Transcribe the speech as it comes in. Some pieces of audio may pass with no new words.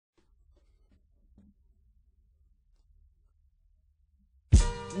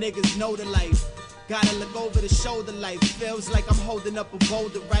Niggas know the life. Gotta look over the shoulder life. Feels like I'm holding up a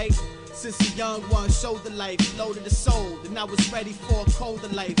boulder, right? Since a young one, shoulder life, loaded the soul. And I was ready for a colder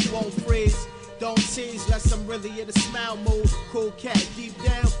life. Won't freeze, don't tease, unless I'm really in a smile mood. Cool cat, deep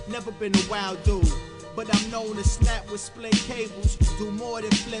down, never been a wild dude. But I'm known to snap with split cables. Do more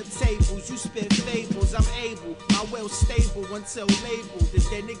than flip tables. You spit fables, I'm able. My will stable until labeled, and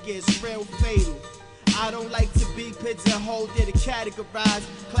then it gets real fatal. I don't like to be pigeonholed or categorized,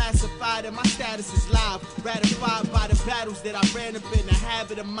 classified, and my status is live. Ratified by the battles that I ran up in the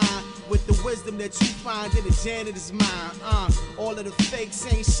habit of mine, with the wisdom that you find in the janitor's mind. All of the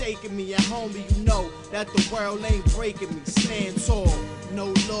fakes ain't shaking me, and homie, you know that the world ain't breaking me. Stand tall,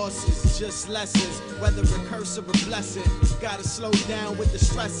 no losses, just lessons, whether a curse or a blessing. Gotta slow down with the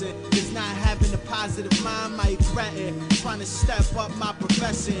stressing, cause not having a positive mind might threaten. Trying to step up my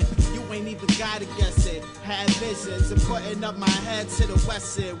profession, you ain't even gotta guess it. Had visions of putting up my head to the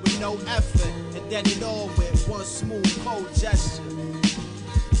west end with no effort, and then it all with one smooth cold gesture.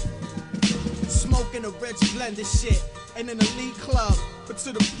 Smoking a rich blend of shit in an elite club, but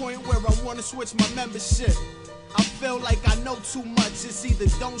to the point where I wanna switch my membership. I feel like I know too much. It's either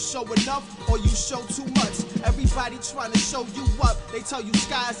don't show enough or you show too much. Everybody trying to show you up. They tell you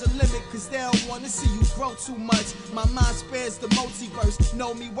sky's the limit cause they don't want to see you grow too much. My mind spans the multiverse.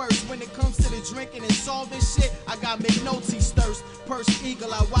 Know me worse when it comes to the drinking and solving shit. I got McNulty's thirst. Purse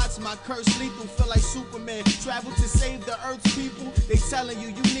eagle, I watch my curse lethal. Feel like Superman. Travel to save the earth's people. They telling you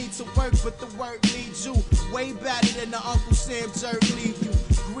you need to work, but the work needs you. Way better than the Uncle Sam jerk leave you.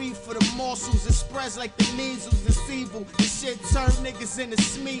 Grief for the morsels, it spreads like the measles. It's evil. This shit turn niggas into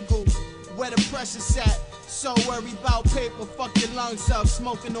Smeagol. Where the pressure's at. So worried about paper, fuck your lungs up.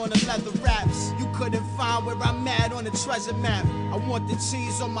 Smoking on the leather wraps. You couldn't find where I'm at on the treasure map. I want the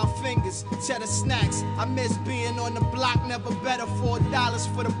cheese on my fingers, cheddar snacks. I miss being on the block, never better.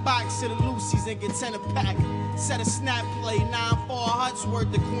 $4 for the box of the Lucy's and get 10 a pack. Set a snap play, 9-4 huts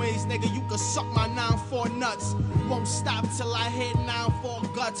worth of Queens, nigga. You can suck my 9-4 nuts. Won't stop till I hit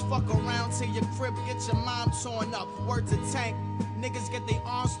 9-4 guts. Fuck around till your crib get your mom torn up. Word to Tank, niggas get their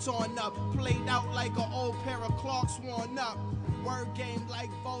arms torn up. Played out like an old pair of Clarks worn up. Word game like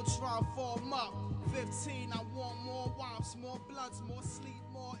Voltron, form up. 15, I want more womps, more blunts, more sleep,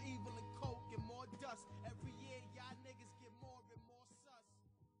 more evil and coke, and more dust every year.